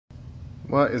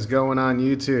What is going on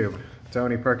YouTube?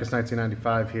 Tony Perkins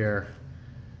 1995 here.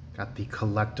 Got the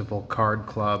Collectible Card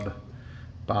Club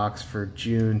box for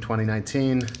June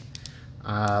 2019.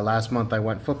 Last month I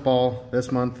went football.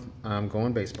 This month I'm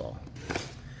going baseball.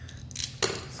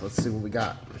 So let's see what we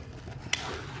got.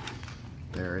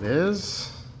 There it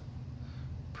is.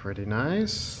 Pretty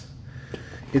nice.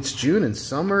 It's June and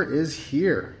summer is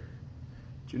here.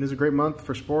 June is a great month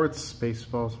for sports,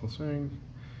 baseball, full swing.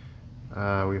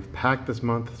 We've packed this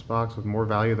month's box with more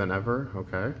value than ever.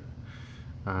 Okay.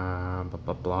 Blah,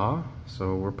 blah, blah.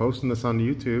 So we're posting this on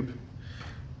YouTube.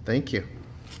 Thank you.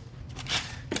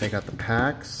 Take out the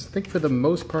packs. I think for the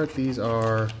most part these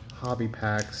are hobby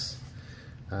packs.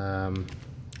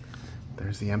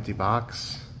 There's the empty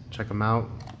box. Check them out.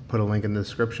 Put a link in the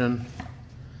description.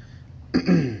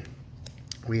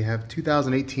 We have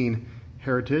 2018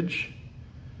 Heritage.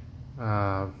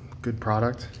 Good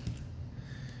product.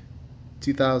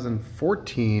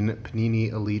 2014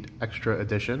 Panini Elite Extra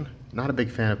Edition. Not a big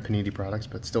fan of Panini products,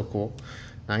 but still cool.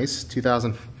 Nice.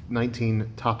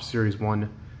 2019 Top Series 1,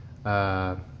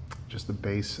 just the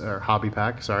base, or hobby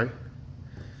pack, sorry.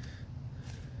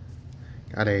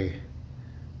 Got a,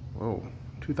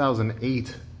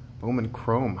 2008 Bowman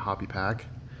Chrome hobby pack.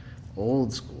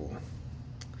 Old school.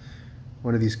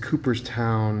 One of these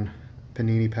Cooperstown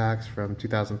Panini packs from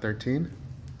 2013.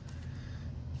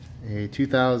 A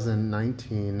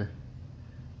 2019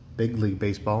 Big League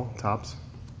Baseball Topps.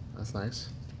 That's nice.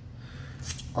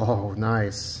 Oh,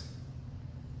 nice.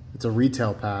 It's a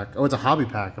retail pack. Oh, it's a hobby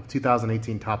pack of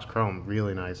 2018 Topps Chrome.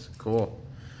 Really nice. Cool.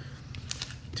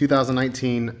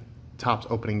 2019 Topps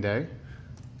Opening Day.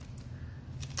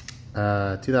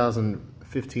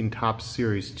 2015 Topps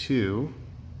Series 2.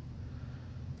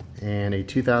 And a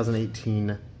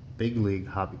 2018 Big League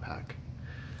hobby pack.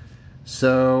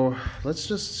 So let's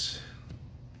just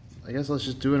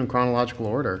do it in chronological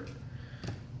order.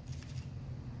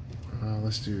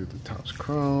 Let's do the Topps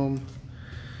Chrome.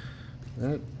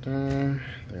 There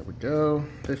we go.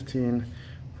 15,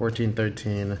 14,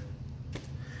 13.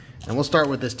 And we'll start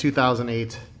with this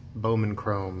 2008 Bowman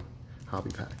Chrome hobby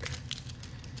pack.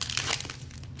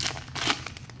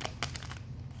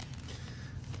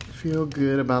 Feel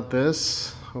good about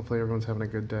this. Hopefully everyone's having a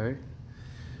good day.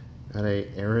 Got a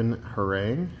Aaron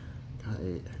Harang. Got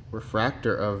a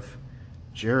refractor of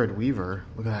Jared Weaver.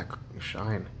 Look at that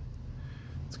shine.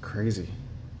 It's crazy.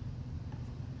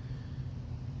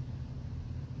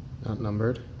 Not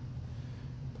numbered.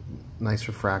 Nice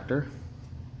refractor.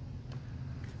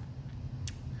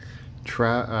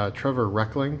 Trevor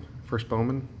Reckling, first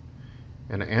Bowman.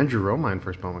 And an Andrew Romine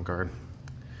first Bowman card.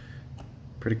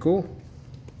 Pretty cool.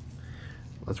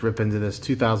 Let's rip into this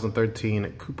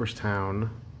 2013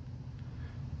 Cooperstown.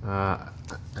 I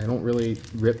don't really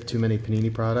rip too many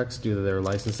Panini products due to their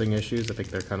licensing issues. I think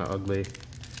they're kind of ugly,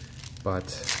 but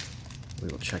we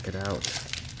will check it out.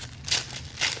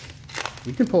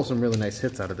 You can pull some really nice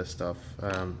hits out of this stuff,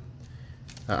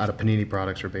 out of Panini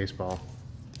products for baseball.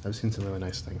 I've seen some really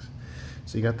nice things.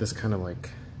 So you got this kind of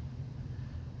like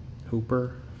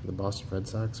Hooper for the Boston Red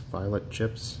Sox, violet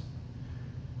chips.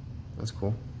 That's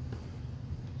cool.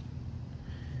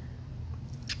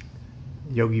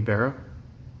 Yogi Berra.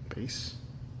 Base.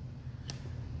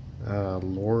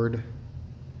 Lloyd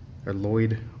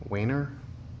Wayner.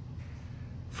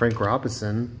 Frank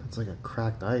Robinson. That's like a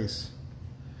cracked ice.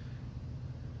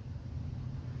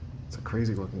 It's a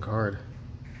crazy looking card.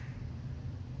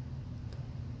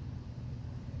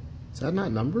 Is that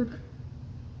not numbered?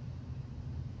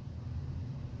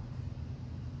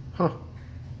 Huh.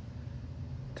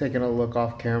 Taking a look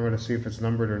off camera to see if it's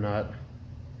numbered or not.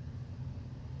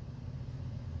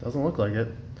 Doesn't look like it.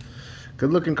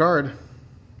 Good looking card.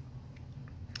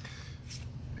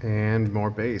 And more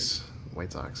base.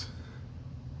 White Sox.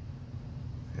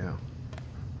 Yeah.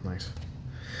 Nice.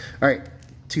 Alright.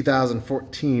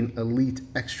 2014 Elite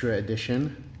Extra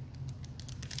Edition.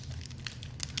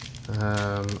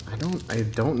 I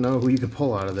don't know who you can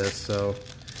pull out of this, so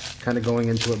kind of going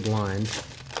into it blind.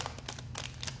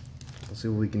 Let's see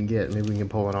what we can get. Maybe we can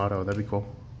pull an auto. That'd be cool.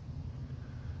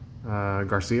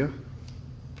 Garcia.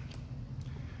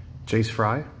 Chase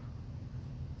Fry,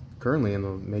 currently in the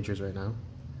majors right now.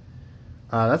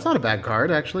 That's not a bad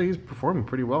card, actually. He's performing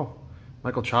pretty well.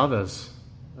 Michael Chavez,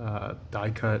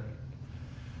 die cut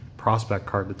prospect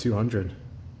card to 200.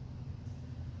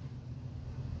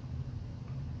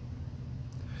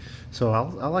 So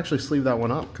I'll actually sleeve that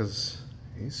one up because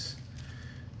he's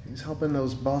helping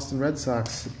those Boston Red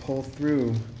Sox pull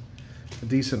through a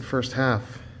decent first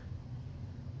half.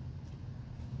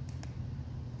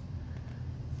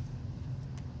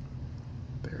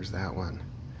 There's that one.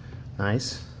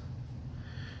 Nice.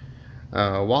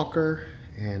 Walker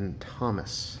and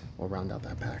Thomas will round out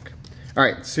that pack. All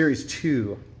right, Series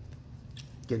 2.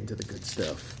 Get into the good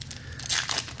stuff.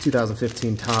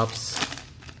 2015 Topps.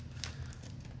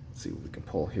 Let's see what we can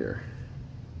pull here.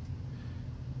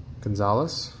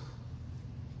 Gonzalez.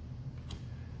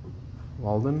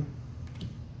 Walden.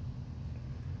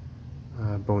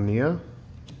 Bonilla.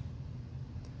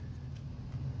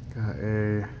 Got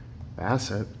a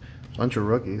Bassett. Bunch of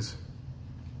rookies.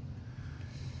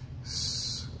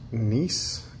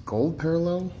 Nice. Gold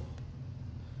parallel.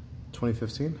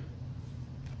 2015.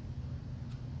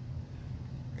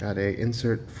 Got a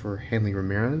insert for Hanley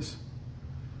Ramirez.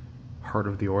 Heart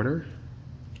of the Order.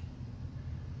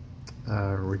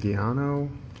 Reggiano.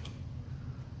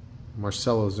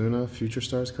 Marcelo Zuna, Future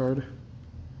Stars card.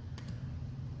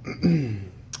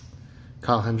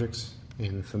 Kyle Hendricks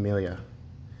and Familia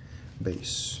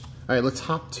base. All right, let's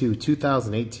hop to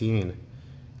 2018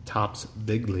 Topps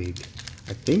Big League.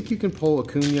 I think you can pull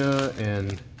Acuna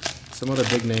and some other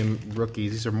big name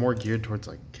rookies. These are more geared towards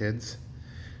like kids,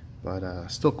 but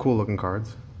still cool looking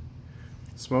cards.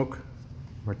 Smoke,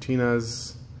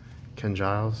 Martinez, Ken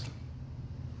Giles,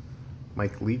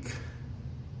 Mike Leake,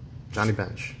 Johnny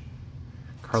Bench,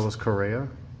 Carlos Correa,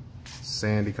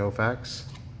 Sandy Koufax,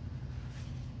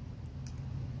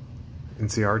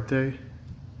 Inciarte,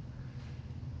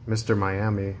 Mr.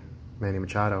 Miami, Manny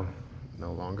Machado,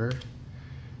 no longer,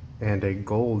 and a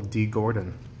gold D.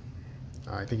 Gordon.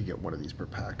 I think you get one of these per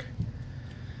pack.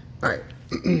 All right,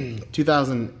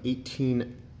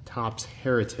 2018 Topps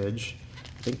Heritage.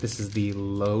 I think this is the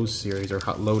low series or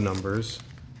low numbers.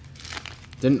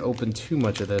 Didn't open too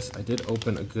much of this. I did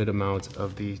open a good amount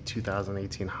of the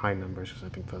 2018 high numbers because I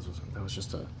think that was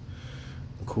just a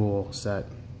cool set.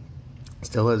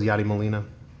 Still has Yadi Molina,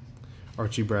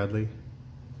 Archie Bradley,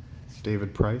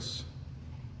 David Price.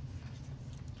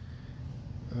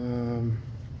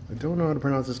 I don't know how to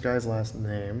pronounce this guy's last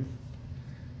name.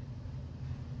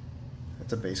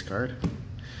 That's a base card.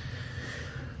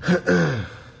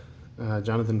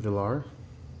 Jonathan Villar.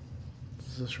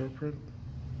 Is this a short print?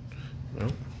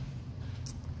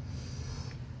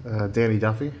 No. Danny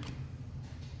Duffy.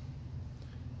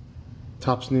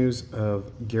 Topps news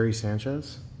of Gary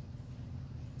Sanchez.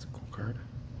 That's a cool card.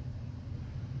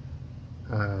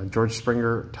 George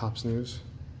Springer Topps news.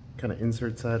 Kind of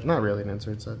insert set. Not really an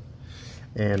insert set.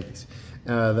 And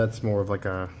that's more of like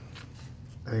a,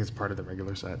 I think it's part of the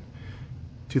regular set.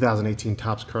 2018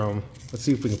 Topps Chrome. Let's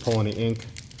see if we can pull any ink.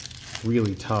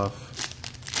 Really tough.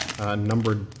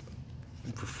 Numbered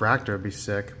refractor would be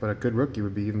sick, but a good rookie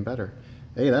would be even better.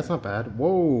 Hey, that's not bad.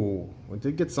 Whoa, we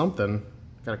did get something.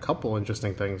 Got a couple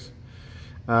interesting things.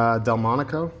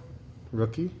 Delmonico,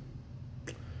 rookie.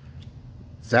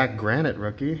 Zach Granite,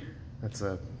 rookie. That's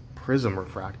a prism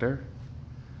refractor.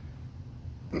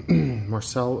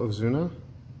 Marcel Ozuna,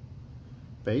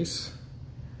 base.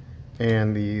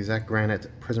 And the Zach Granite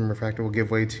prism refractor will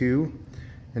give way to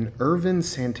an Irvin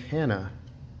Santana.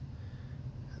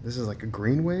 This is like a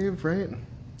green wave, right?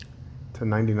 To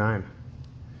 99.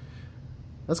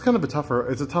 That's kind of a tougher,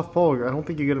 it's a tough pull. I don't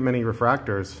think you get many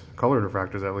refractors, colored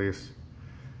refractors at least,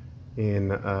 in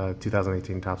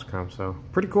 2018 Topps Chrome, so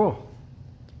pretty cool.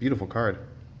 It's a beautiful card.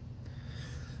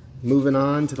 Moving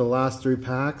on to the last three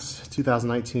packs,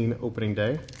 2019 opening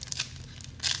day.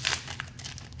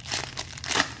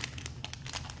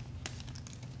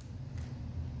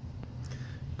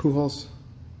 Pujols,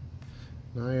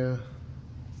 Naya,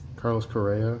 Carlos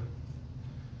Correa,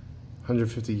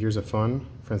 150 Years of Fun,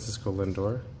 Francisco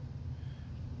Lindor,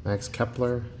 Max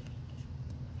Kepler,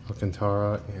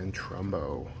 Alcantara, and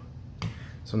Trumbo.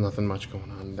 So nothing much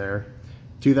going on there.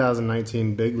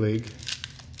 2019 Big League.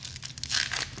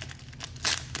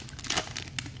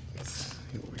 Let's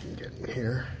see what we can get in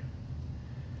here.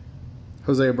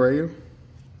 Jose Abreu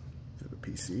for the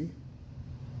PC.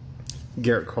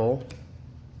 Garrett Cole.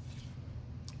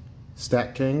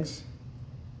 Stat Kings.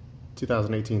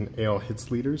 2018 AL Hits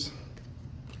Leaders.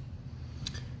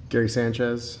 Gary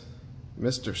Sanchez.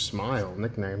 Mr. Smile,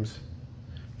 nicknames.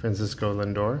 Francisco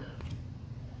Lindor.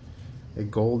 A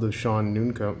gold of Sean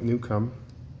Newcomb.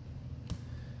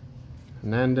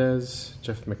 Hernandez,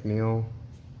 Jeff McNeil,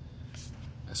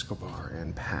 Escobar,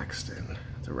 and Paxton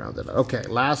to round it out. Okay,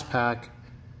 last pack,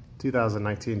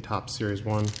 2019 Topps Series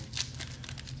 1. Let's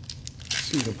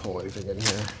see if we can pull anything in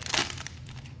here.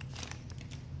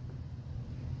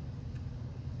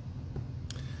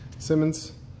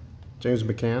 Simmons, James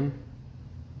McCann,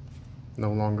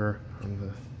 no longer on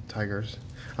the Tigers.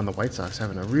 On the White Sox,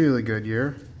 having a really good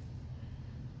year.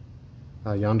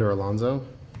 Yonder Alonso,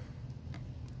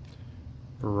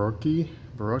 Baroque,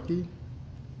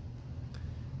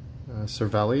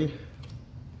 Cervelli,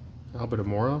 Albert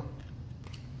Amora.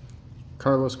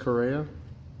 Carlos Correa.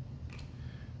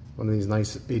 One of these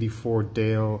nice 84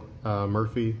 Dale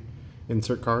Murphy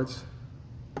insert cards.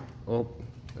 Oh,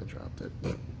 I dropped it.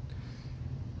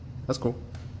 That's cool.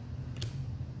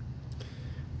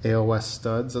 AL West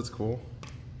studs, that's cool.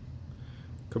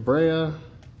 Cabrera,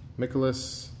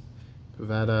 Mikolas,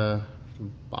 Pavetta,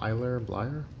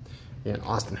 Blyer, and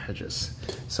Austin Hedges.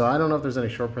 So I don't know if there's any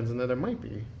short prints in there. There might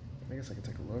be. I guess I can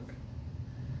take a look.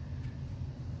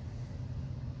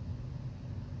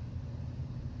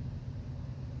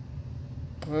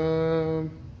 It's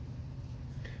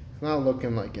not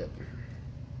looking like it.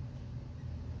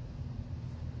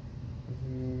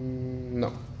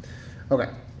 No. Okay.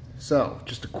 So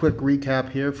just a quick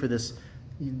recap here for this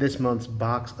month's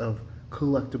box of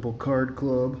Collectible Card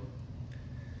Club.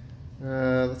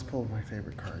 Let's pull my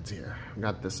favorite cards here. We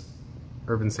got this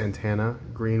Urban Santana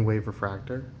Green Wave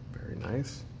Refractor, very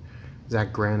nice.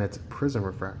 Zach Granite's Prism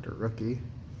Refractor rookie.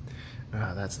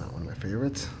 That's not one of my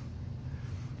favorites.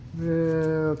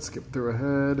 Yeah, let's skip through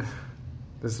ahead.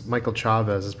 This Michael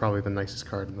Chavez is probably the nicest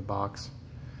card in the box.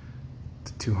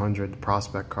 The 200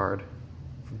 prospect card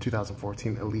from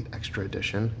 2014 Elite Extra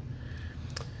Edition.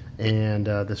 And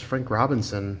this Frank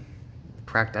Robinson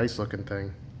cracked ice looking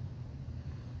thing.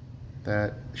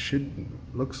 That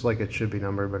looks like it should be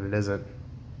numbered, but it isn't.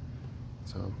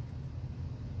 So,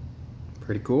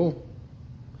 pretty cool.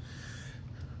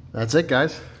 That's it,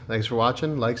 guys. Thanks for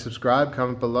watching. Like, subscribe,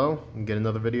 comment below, and get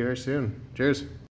another video here soon. Cheers.